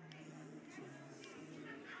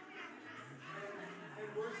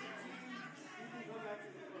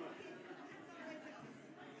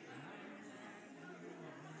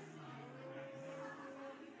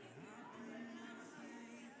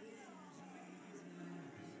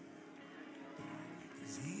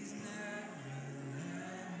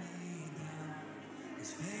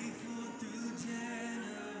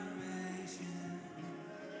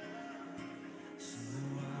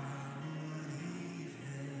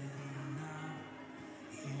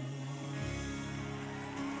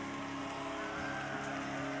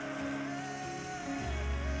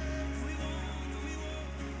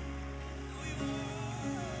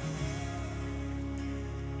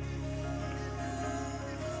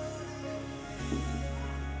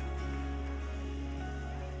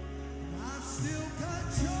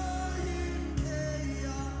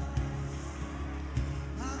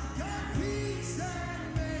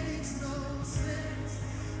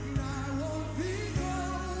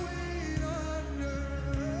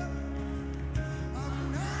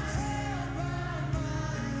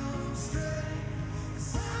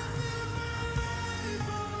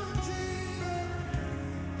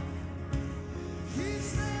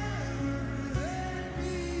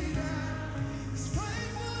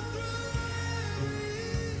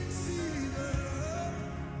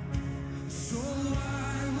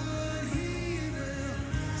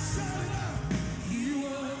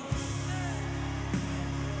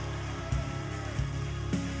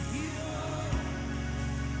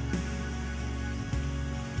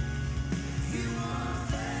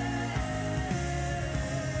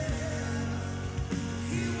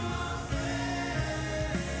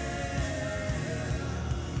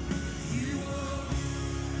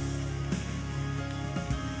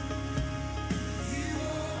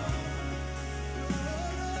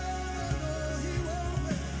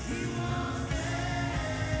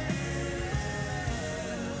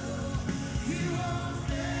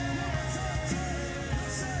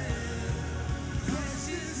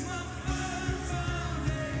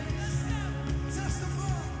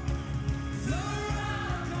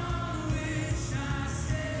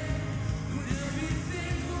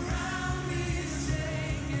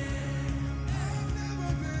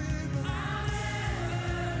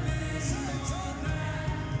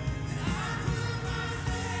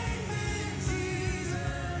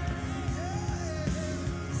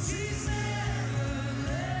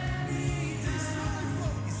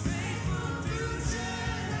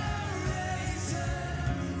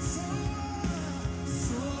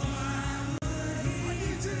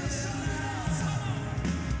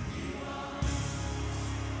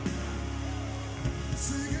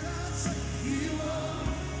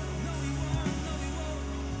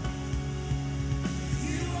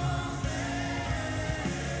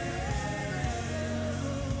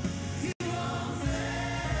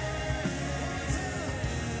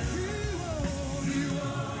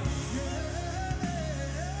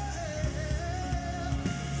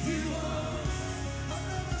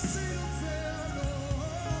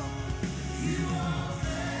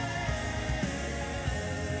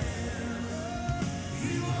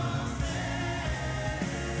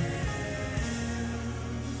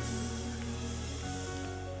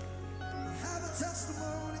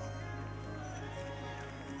 Testimony,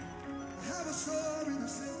 I have a story to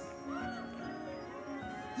sing.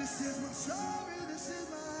 This is my story, this is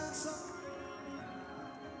my song.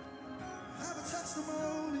 I have a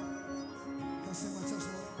testimony. Can I sing my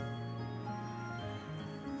testimony?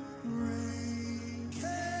 Rain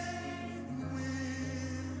came,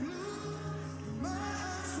 wind blew, my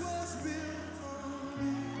house was built on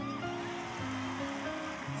me.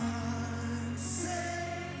 I'm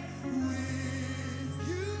safe with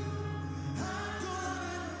you. I'm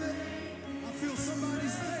gonna make. I feel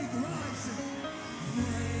somebody's faith rising.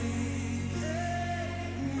 Rain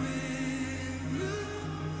came, wind blew,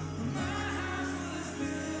 my house was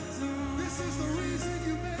built on. This is the reason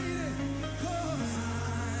you made it. 'Cause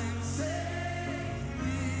I'm safe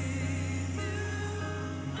with you.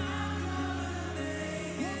 I'm gonna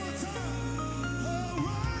make it. One more time. Oh,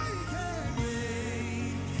 rain came,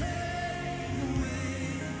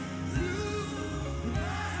 wind blew,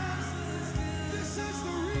 my house was built. This is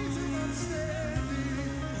the reason I'm standing.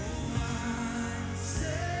 Oh, I'm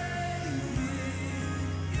safe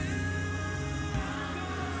with you. I'm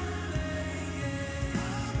gonna make it.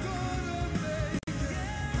 I'm gonna make it.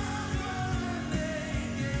 I'm gonna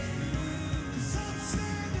make it through. 'Cause I'm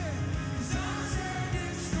standing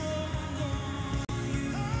strong on you.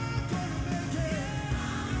 I'm gonna make it.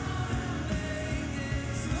 I'm gonna make it.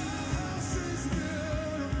 'Cause my house is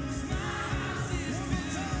built. 'Cause my house is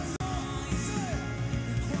built on you. Say it.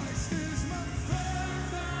 And Christ is my firm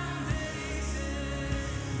foundation.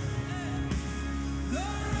 The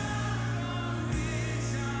rock on which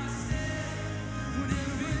I stand. When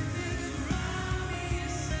everything around me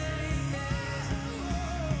is shaking.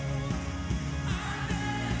 I've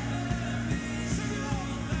never been sure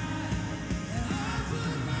that I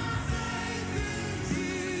put my faith in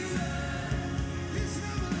Jesus. He's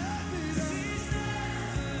never let me down. He's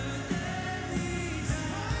never let me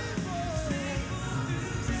down. Faithful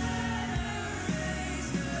through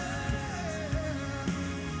generations.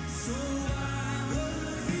 So I will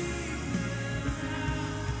leave now.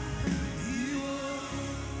 He won't.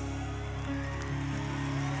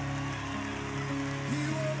 He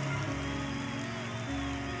won't.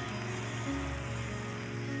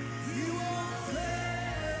 He won't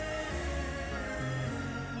fail.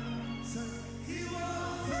 Say, he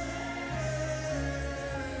won't fail.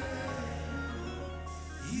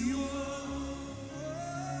 He won't.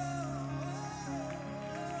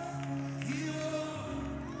 He won't.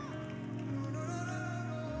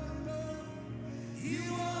 He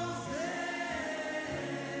won't fail.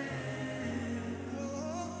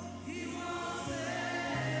 He won't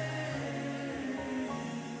fail.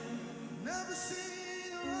 Never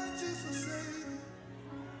seen the righteous forsaken,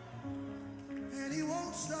 and he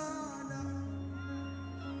won't start now.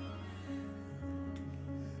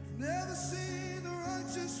 Never seen the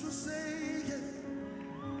righteous forsaken,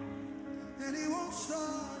 and he won't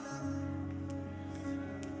start now.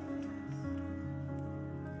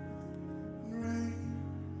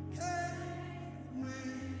 Rain came,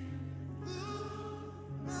 wind blew,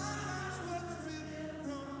 my house was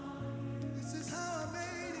built on. This is how I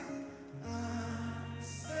made it. I'm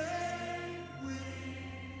safe with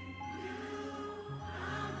you.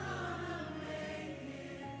 I'm gonna make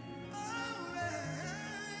it. Oh,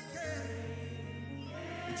 rain came.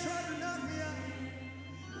 It tried to knock me out.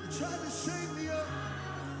 It tried to shake me up.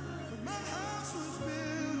 But my house was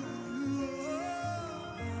built on you.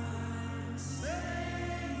 Oh, I'm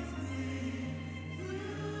safe with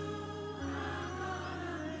you. I'm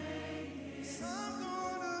gonna make it. 'Cause I'm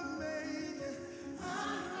gonna make it.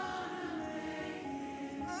 I'm gonna make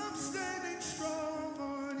it. I'm standing strong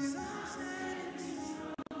on you. I'm standing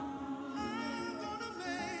strong. I'm gonna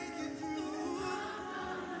make it through. I'm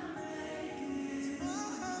gonna make it. 'Cause my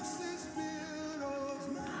house is built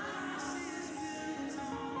on. My house is built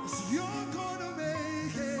on. So you're gonna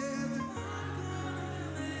make it. I'm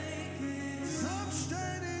gonna make it. 'Cause I'm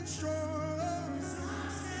standing strong. 'Cause I'm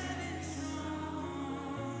standing strong.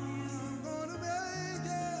 I'm gonna make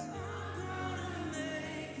it. I'm gonna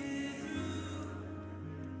make it through.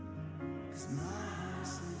 'Cause my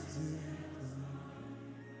house is built on.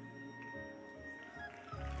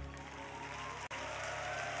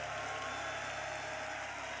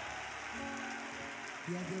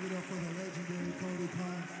 Y'all give it up for the legendary Cody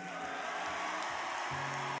Carnes.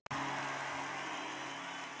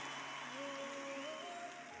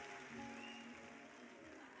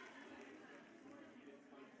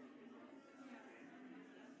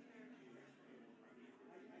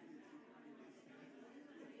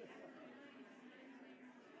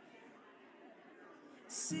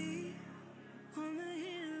 See, on the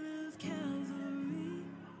hill of Calvary,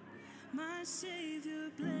 my Savior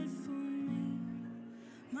bled for me.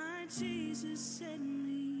 My Jesus set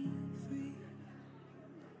me free.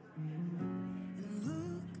 And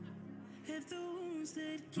look at the wounds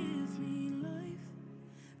that give me life,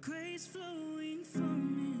 grace flowing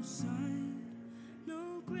from His side,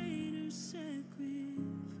 no greater sacrifice.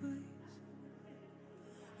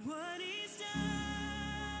 What He's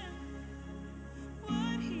done,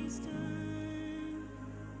 what He's done,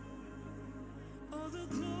 all the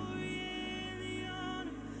glory and the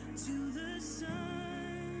honor to the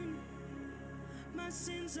Son. My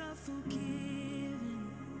sins are forgiven,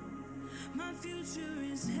 my future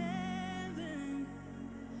is heaven.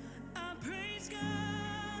 I praise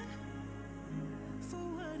God for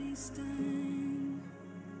what He's done.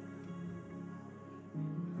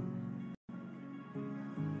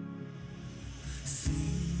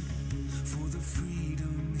 Sing for the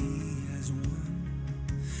freedom He has won.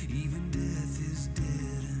 Even death is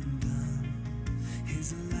dead and done.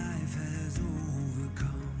 His life has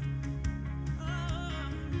overcome.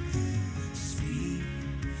 Speak,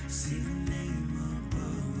 say the name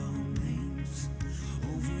above all names,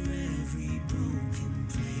 over every broken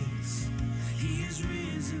place. He has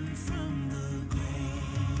risen from the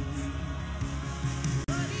grave.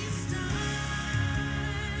 What He's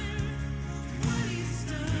done, what He's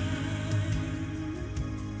done,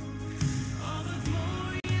 all the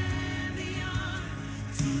glory and the honor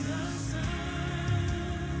to the Son.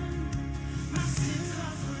 My sins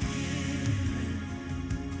are forgiven,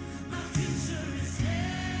 my future is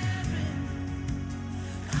heaven.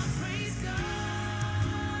 I praise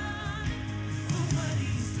God for what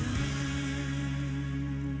He's done.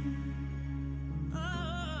 Oh,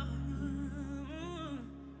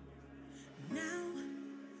 now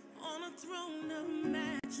on a throne of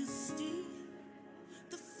majesty,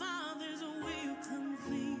 the Father's will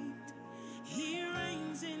complete. He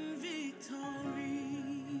reigns in victory.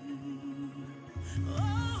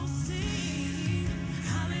 Oh, sing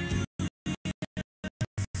hallelujah.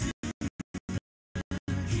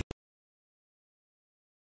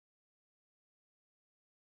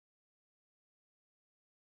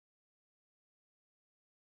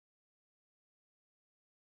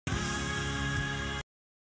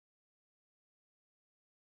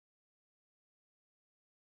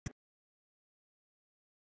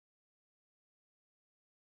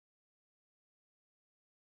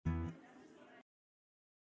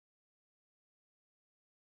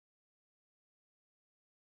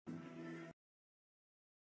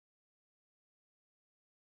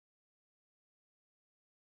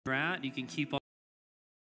 At. You can keep all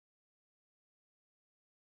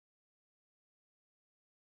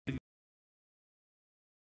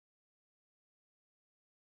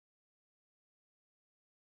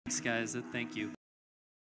thanks, guys. Thank you.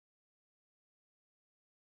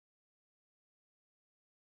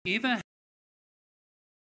 Eva,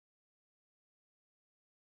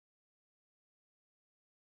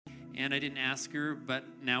 and I didn't ask her, but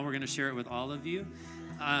now we're going to share it with all of you.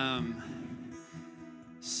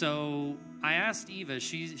 So I asked Eva,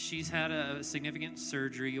 she's had a significant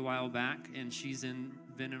surgery a while back, and she's been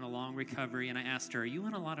in a long recovery, and I asked her, are you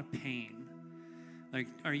in a lot of pain? Like,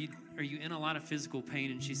 are you in a lot of physical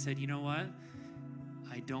pain? And she said, you know what?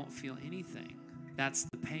 I don't feel anything. That's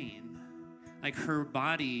the pain. Like, her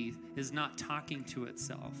body is not talking to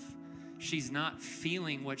itself. She's not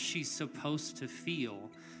feeling what she's supposed to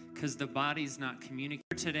feel because the body's not communicating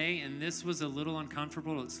today, and this was a little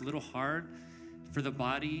uncomfortable. It's a little hard for the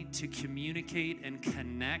body to communicate and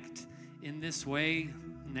connect in this way.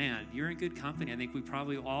 Man, you're in good company. I think we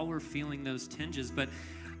probably all were feeling those tinges, but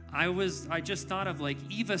I just thought of, like,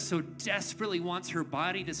 Eva so desperately wants her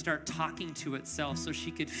body to start talking to itself so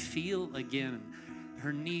she could feel again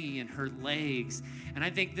her knee and her legs. And I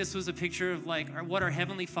think this was a picture of, like, what our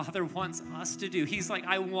Heavenly Father wants us to do. He's like,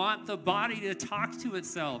 I want the body to talk to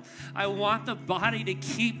itself. I want the body to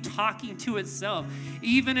keep talking to itself,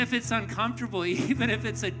 even if it's uncomfortable, even if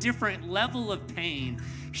it's a different level of pain.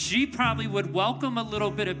 She probably would welcome a little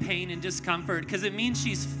bit of pain and discomfort because it means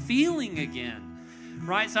she's feeling again,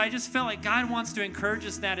 right? So I just felt like God wants to encourage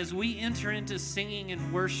us that as we enter into singing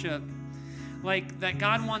and worship, like that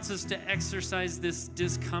God wants us to exercise this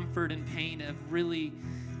discomfort and pain of really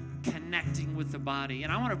connecting with the body.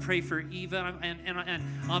 And I want to pray for Eva, and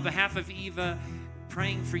on behalf of Eva,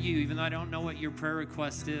 praying for you, even though I don't know what your prayer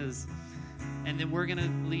request is. And then we're going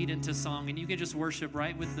to lead into song, and you can just worship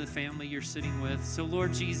right with the family you're sitting with. So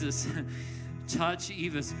Lord Jesus, touch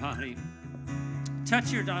Eva's body.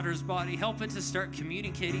 Touch your daughter's body. Help it to start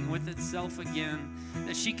communicating with itself again,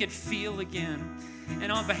 that she could feel again.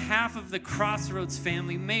 And on behalf of the Crossroads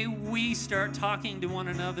family, may we start talking to one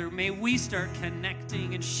another. May we start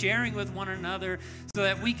connecting and sharing with one another so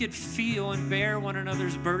that we could feel and bear one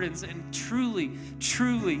another's burdens and truly,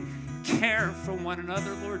 truly care for one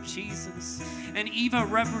another, Lord Jesus. And Eva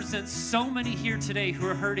represents so many here today who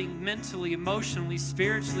are hurting mentally, emotionally,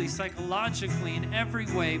 spiritually, psychologically, in every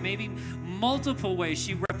way, maybe multiple ways.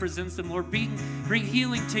 She represents them, Lord. Bring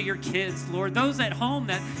healing to your kids, Lord. Those at home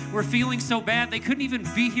that were feeling so bad they couldn't even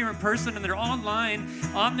be here in person and they're online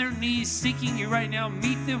on their knees seeking you right now.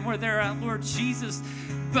 Meet them where they're at, Lord Jesus.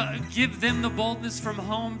 But give them the boldness from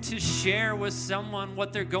home to share with someone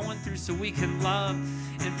what they're going through so we can love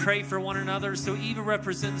and pray for one another. So Eva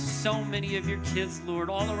represents so many of your kids, Lord,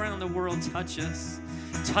 all around the world. Touch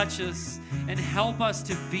us, and help us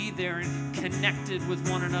to be there and connected with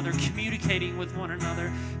one another, communicating with one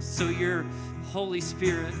another, so your Holy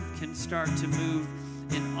Spirit can start to move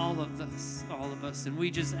in all of us. And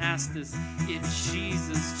we just ask this in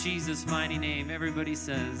Jesus' mighty name. Everybody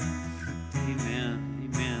says, amen.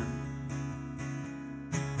 Amen.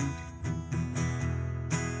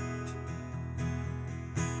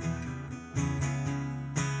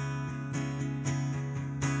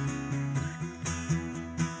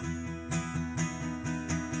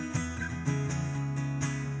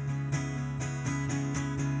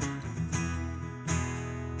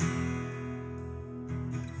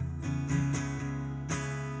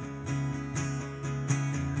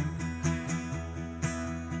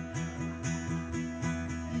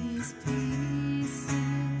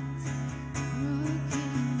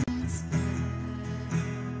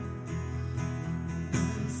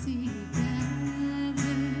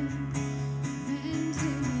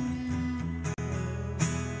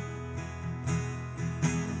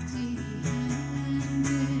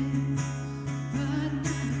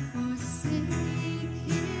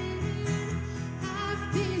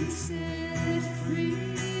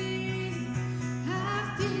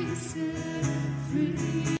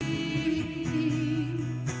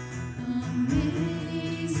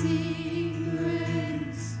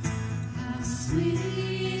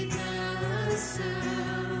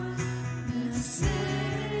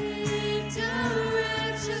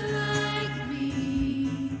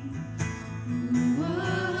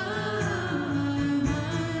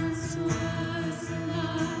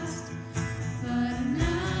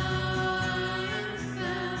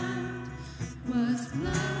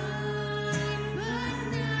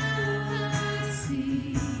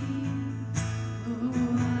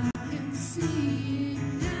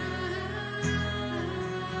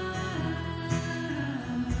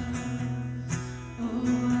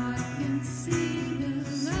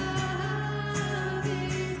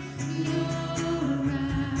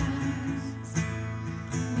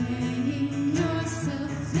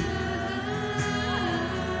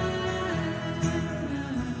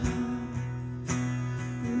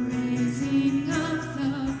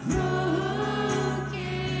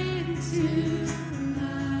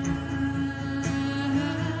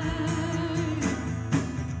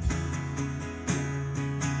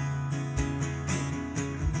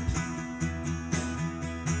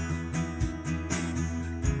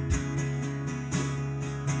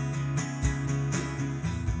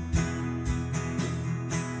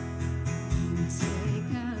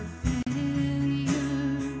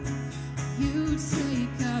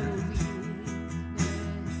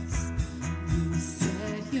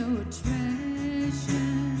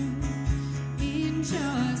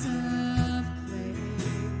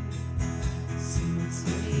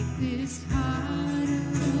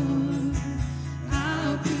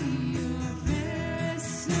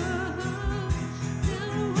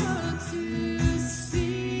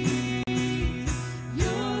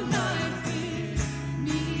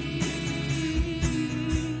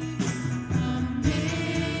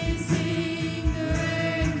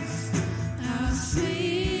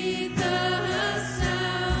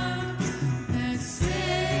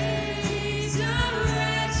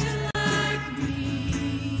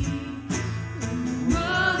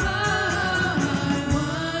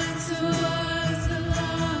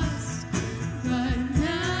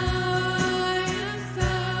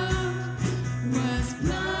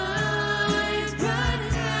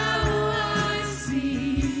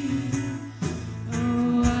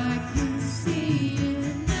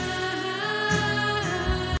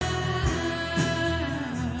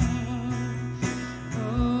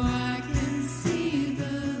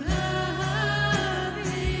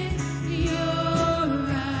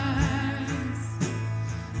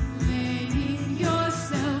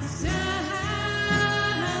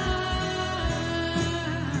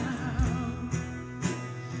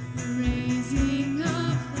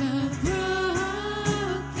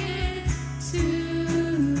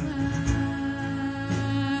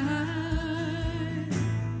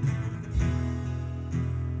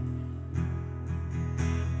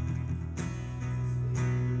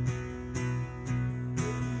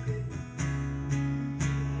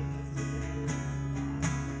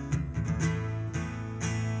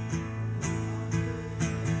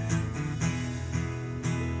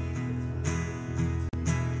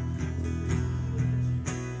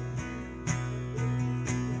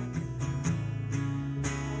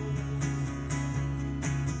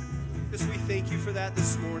 for that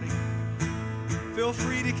this morning. Feel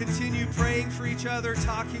free to continue praying for each other,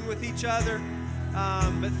 talking with each other.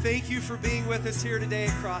 But thank you for being with us here today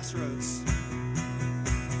at Crossroads.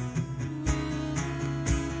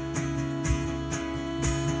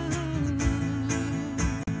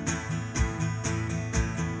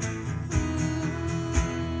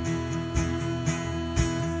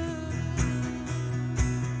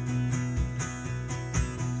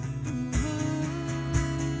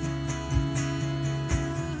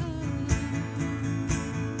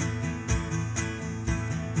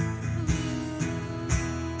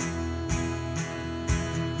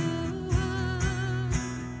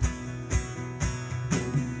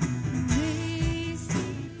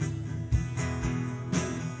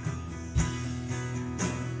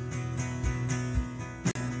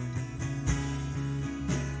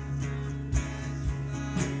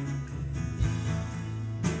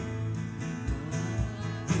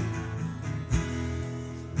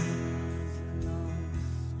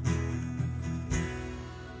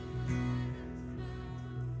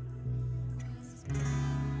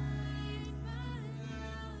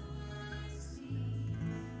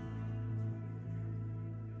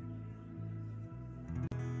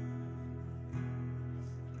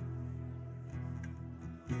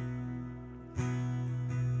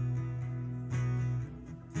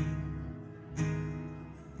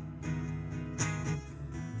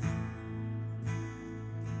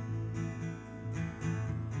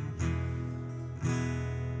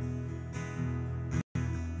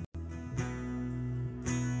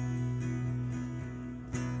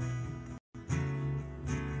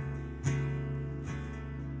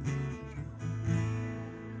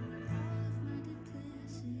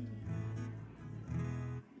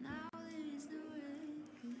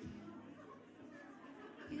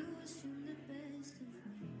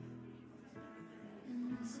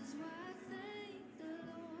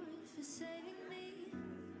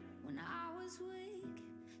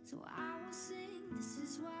 So I will sing, this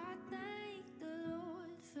is why I thank the Lord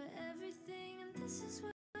for everything.